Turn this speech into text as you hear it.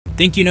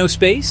Think you know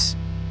space?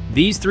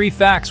 These 3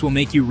 facts will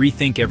make you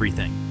rethink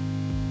everything.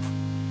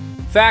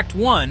 Fact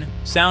 1.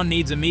 Sound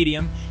needs a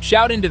medium.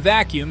 Shout into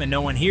vacuum and no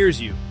one hears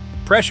you.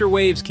 Pressure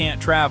waves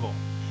can't travel.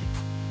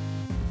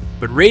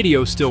 But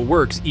radio still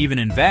works even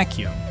in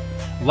vacuum.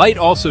 Light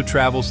also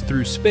travels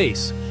through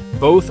space.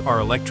 Both are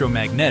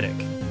electromagnetic.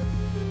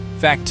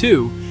 Fact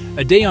 2.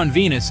 A day on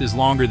Venus is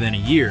longer than a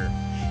year.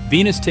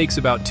 Venus takes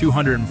about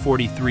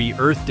 243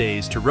 Earth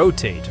days to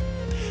rotate,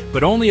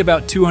 but only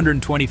about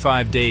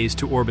 225 days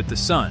to orbit the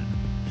Sun.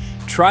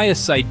 Try a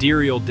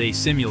sidereal day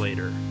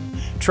simulator.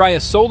 Try a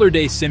solar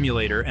day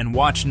simulator and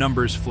watch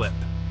numbers flip.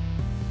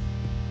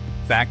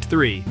 Fact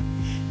 3.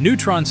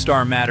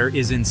 Neutron-star matter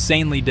is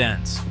insanely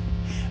dense.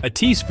 A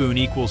teaspoon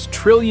equals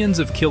trillions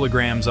of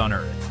kilograms on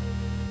Earth.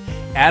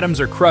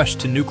 Atoms are crushed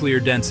to nuclear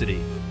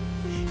density.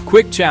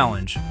 Quick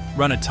challenge: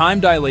 run a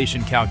time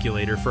dilation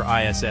calculator for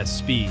ISS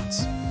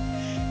speeds.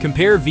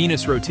 Compare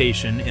Venus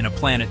rotation in a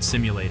planet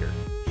simulator.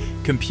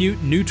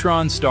 Compute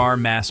neutron-star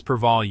mass per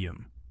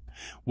volume.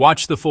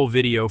 Watch the full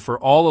video for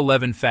all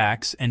 11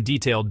 facts and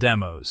detailed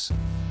demos.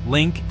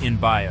 Link in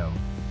bio.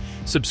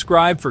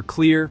 Subscribe for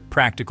clear,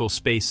 practical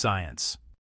space science.